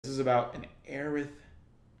is about an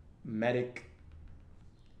arithmetic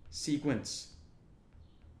sequence.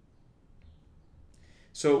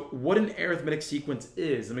 So what an arithmetic sequence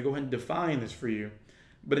is, let me go ahead and define this for you.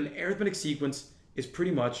 But an arithmetic sequence is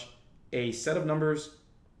pretty much a set of numbers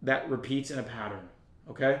that repeats in a pattern,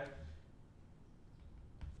 okay?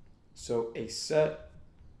 So a set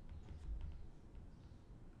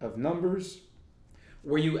of numbers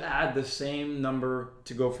where you add the same number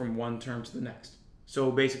to go from one term to the next.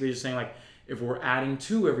 So basically just saying, like, if we're adding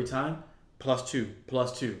 2 every time, plus 2,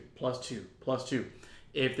 plus 2, plus 2, plus 2.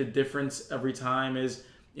 If the difference every time is,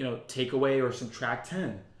 take away or subtract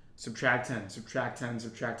 10, subtract 10, subtract 10,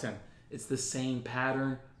 subtract 10. It's the same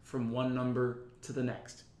pattern from one number to the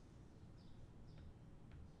next.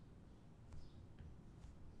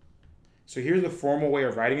 So here's the formal way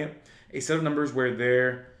of writing it. A set of numbers where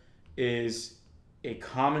there is a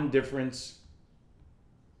common difference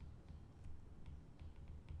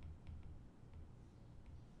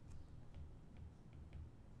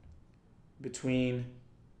between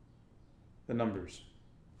the numbers,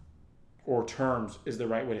 or terms is the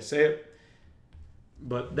right way to say it.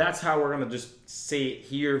 But that's how we're going to just say it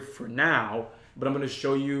here for now. But I'm going to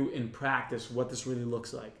show you in practice what this really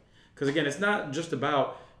looks like. Because again, it's not just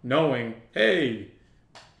about knowing, hey,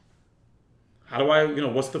 how do I,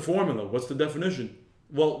 what's the formula? What's the definition?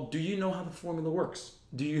 Well, do you know how the formula works?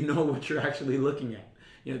 Do you know what you're actually looking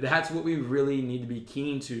at? That's what we really need to be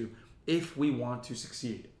keen to if we want to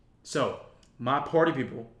succeed. So, my party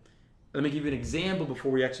people, let me give you an example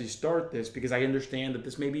before we actually start this, because I understand that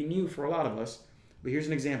this may be new for a lot of us, but here's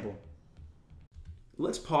an example.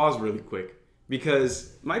 Let's pause really quick,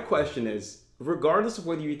 because my question is, regardless of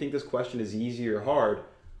whether you think this question is easy or hard,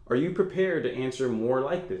 are you prepared to answer more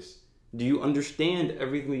like this? Do you understand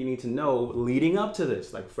everything that you need to know leading up to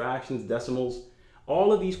this, like fractions, decimals?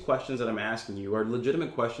 All of these questions that I'm asking you are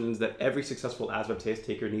legitimate questions that every successful ASVAB test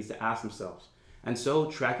taker needs to ask themselves. And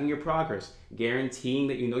so tracking your progress, guaranteeing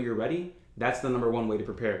that you know you're ready, that's the #1 way to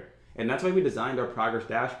prepare. And that's why we designed our progress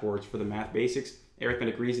dashboards for the math basics,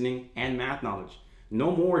 arithmetic reasoning, and math knowledge.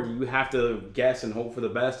 No more do you have to guess and hope for the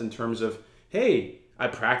best in terms of, hey, I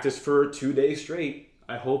practiced for 2 days straight,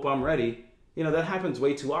 I hope I'm ready. That happens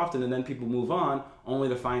way too often, and then people move on only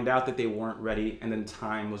to find out that they weren't ready and then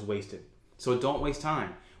time was wasted. So don't waste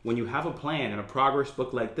time. When you have a plan and a progress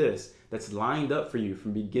book like this that's lined up for you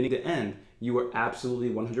from beginning to end, you are absolutely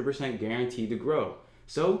 100% guaranteed to grow.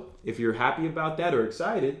 So if you're happy about that or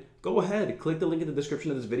excited, go ahead, click the link in the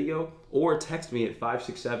description of this video or text me at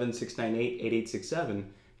 567-698-8867.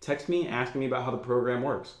 Text me asking me about how the program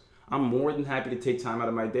works. I'm more than happy to take time out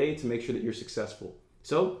of my day to make sure that you're successful.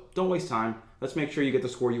 So don't waste time. Let's make sure you get the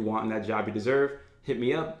score you want in that job you deserve. Hit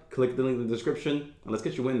me up, click the link in the description, and let's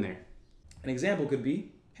get you in there. An example could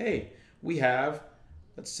be, hey, we have,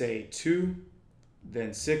 let's say 2,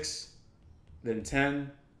 then 6, then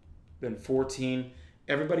 10, then 14.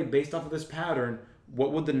 Everybody, based off of this pattern,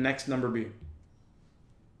 what would the next number be?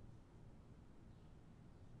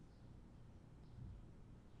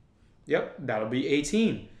 Yep, that'll be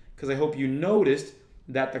 18. Because I hope you noticed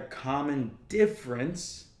that the common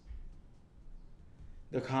difference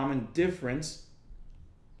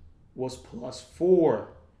was plus 4.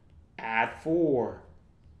 Add 4.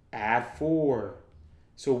 Add 4.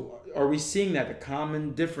 So are we seeing that? The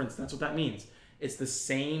common difference, that's what that means. It's the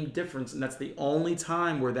same difference, and that's the only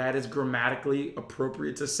time where that is grammatically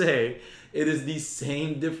appropriate to say. It is the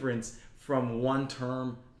same difference from one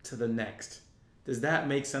term to the next. Does that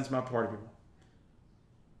make sense, my party people?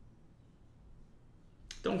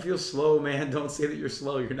 Don't feel slow, man. Don't say that you're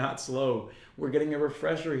slow. You're not slow. We're getting a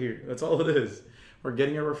refresher here. That's all it is. We're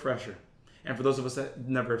getting a refresher. And for those of us that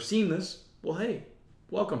never have seen this, well, hey,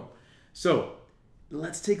 welcome. So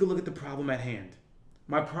let's take a look at the problem at hand.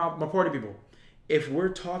 My party people, if we're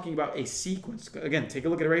talking about a sequence, again, take a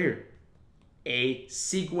look at it right here. A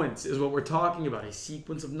sequence is what we're talking about, a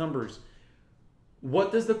sequence of numbers.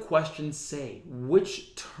 What does the question say?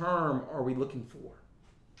 Which term are we looking for?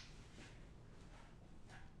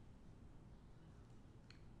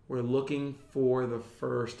 We're looking for the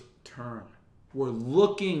first term. We're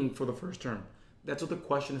looking for the first term. That's what the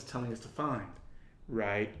question is telling us to find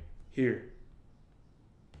right here.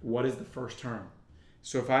 What is the first term?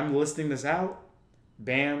 So if I'm listing this out,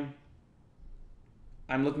 bam,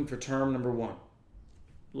 I'm looking for term number 1.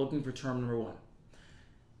 Looking for term number 1.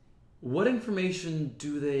 What information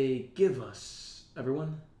do they give us,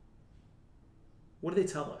 everyone? What do they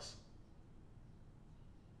tell us?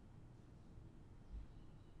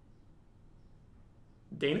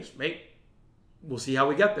 Danish, mate. We'll see how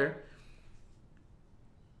we get there.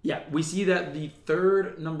 Yeah, we see that the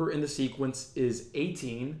third number in the sequence is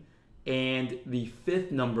 18 and the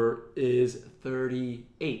fifth number is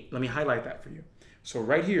 38. Let me highlight that for you. So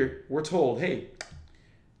right here, we're told, hey,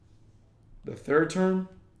 the third term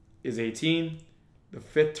is 18, the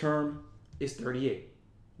fifth term is 38.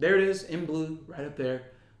 There it is in blue, right up there.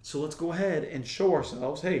 So let's go ahead and show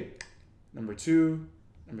ourselves, hey, number 2,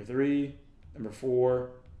 number 3, number 4,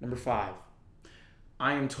 number 5.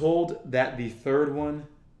 I am told that the third one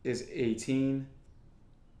is 18.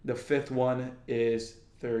 The fifth one is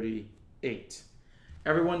 38.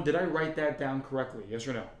 Everyone, did I write that down correctly? Yes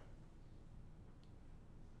or no?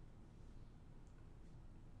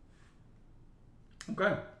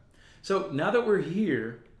 Okay. So now that we're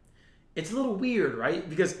here, it's a little weird, right?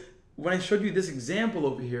 Because when I showed you this example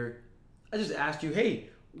over here, I just asked you, hey,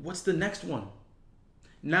 what's the next one?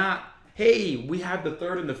 Not, hey, we have the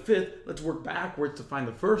third and the fifth, let's work backwards to find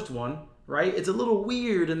the first one, right? It's a little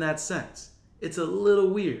weird in that sense. It's a little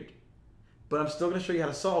weird, but I'm still gonna show you how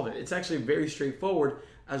to solve it. It's actually very straightforward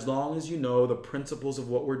as long as you know the principles of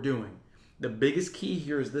what we're doing. The biggest key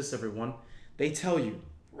here is this, everyone. They tell you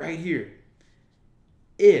right here,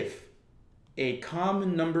 if a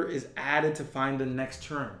common number is added to find the next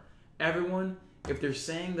term. Everyone, if they're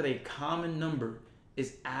saying that a common number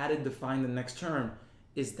is added to find the next term,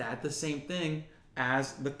 is that the same thing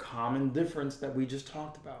as the common difference that we just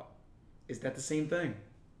talked about? Is that the same thing?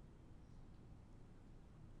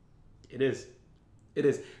 It is. It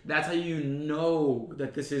is. That's how you know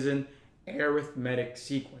that this is an arithmetic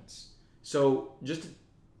sequence. So just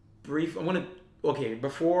brief, okay,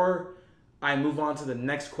 before I move on to the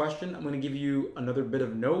next question, I'm going to give you another bit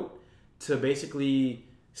of note to basically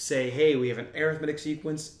say, hey, we have an arithmetic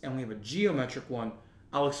sequence and we have a geometric one.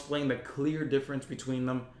 I'll explain the clear difference between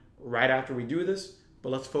them right after we do this, but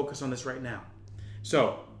let's focus on this right now.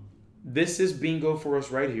 So this is bingo for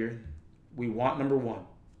us right here. We want number 1.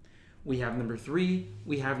 We have number 3,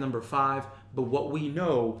 we have number 5, but what we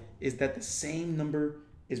know is that the same number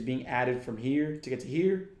is being added from here to get to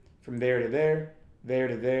here, from there to there, there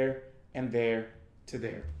to there, and there to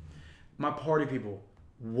there. My party people,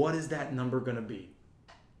 what is that number going to be?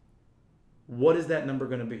 What is that number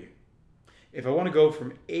going to be? If I want to go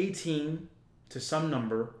from 18 to some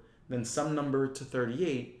number, then some number to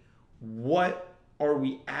 38, what are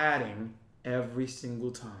we adding every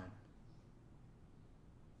single time?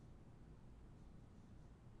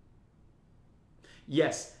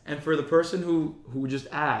 Yes, and for the person who just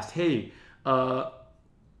asked, hey, I'm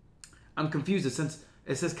confused. Since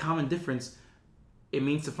it says common difference, it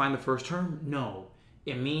means to find the first term? No.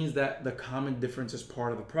 It means that the common difference is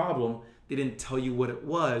part of the problem. They didn't tell you what it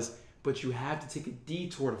was, but you have to take a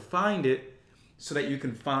detour to find it so that you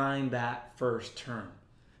can find that first term.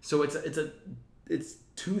 So it's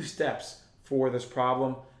 2 steps for this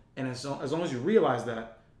problem, and as long as you realize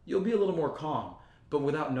that, you'll be a little more calm. But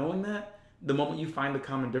without knowing that, the moment you find the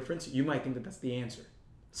common difference, you might think that that's the answer.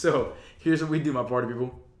 So here's what we do, my party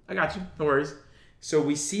people. I got you, no worries. So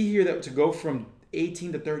we see here that to go from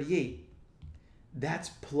 18 to 38, that's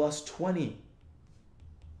plus 20.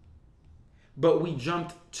 But we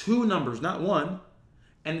jumped 2 numbers, not 1.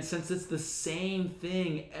 And since it's the same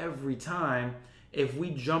thing every time, if we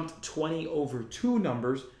jumped 20 over 2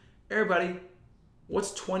 numbers, everybody,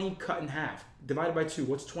 what's 20 cut in half? Divided by 2.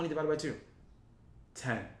 What's 20 divided by 2?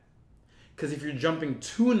 10. Because if you're jumping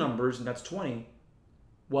 2 numbers and that's 20,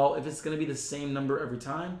 well, if it's going to be the same number every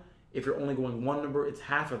time, if you're only going 1 number, it's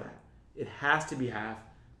half of that. It has to be half.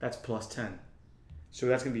 That's plus 10. So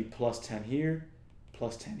that's going to be plus 10 here,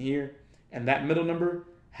 plus 10 here. And that middle number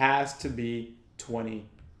has to be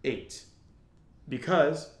 28.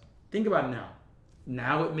 Because, think about it now.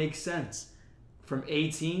 Now it makes sense. From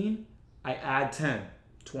 18, I add 10.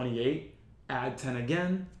 28, add 10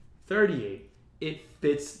 again, 38. It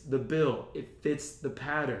fits the bill. It fits the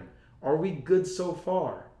pattern. Are we good so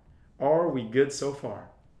far? Are we good so far?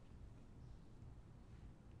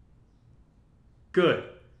 Good.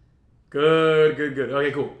 Good, good, good.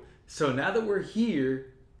 Okay, cool. So now that we're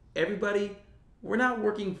here, everybody, we're not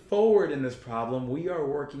working forward in this problem. We are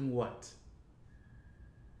working what?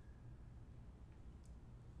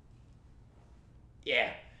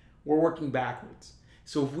 Yeah, we're working backwards.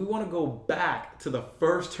 So if we want to go back to the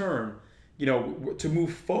first term, you know, to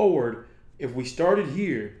move forward, if we started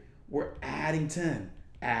here, we're adding 10,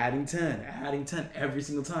 adding 10, adding 10 every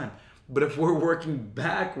single time. But if we're working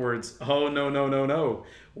backwards, oh, no, no, no, no.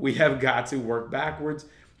 We have got to work backwards.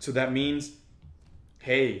 So that means,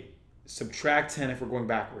 hey, subtract 10 if we're going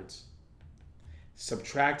backwards.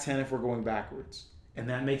 Subtract 10 if we're going backwards. And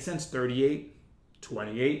that makes sense. 38,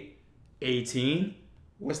 28, 18.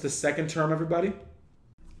 What's the second term, everybody?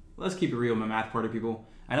 let's keep it real, my math party people.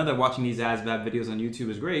 I know that watching these ASVAB videos on YouTube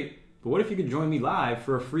is great, but what if you could join me live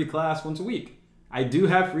for a free class once a week? I do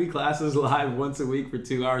have free classes live once a week for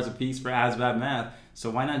 2 hours a piece for ASVAB math,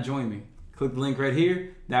 so why not join me? Click the link right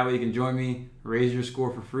here. That way you can join me, raise your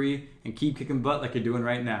score for free, and keep kicking butt like you're doing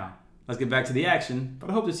right now. Let's get back to the action, but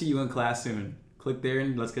I hope to see you in class soon. Click there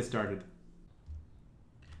and let's get started.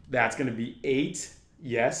 That's going to be 8,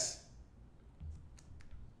 yes.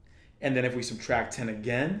 And then if we subtract 10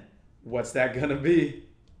 again, what's that going to be?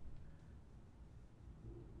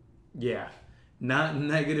 Yeah, not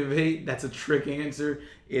 -8. That's a trick answer.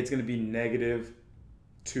 It's going to be -2.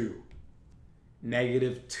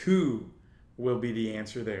 -2 will be the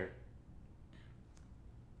answer there.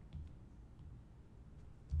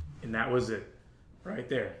 And that was it, right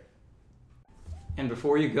there. And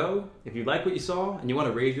before you go, if you like what you saw and you want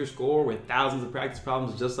to raise your score with thousands of practice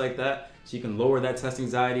problems just like that, so you can lower that test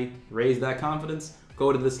anxiety, raise that confidence,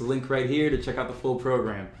 go to this link right here to check out the full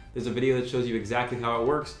program. There's a video that shows you exactly how it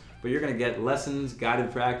works, but you're going to get lessons,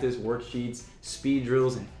 guided practice, worksheets, speed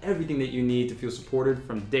drills, and everything that you need to feel supported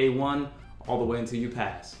from day one all the way until you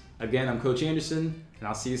pass. Again, I'm Coach Anderson, and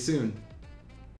I'll see you soon.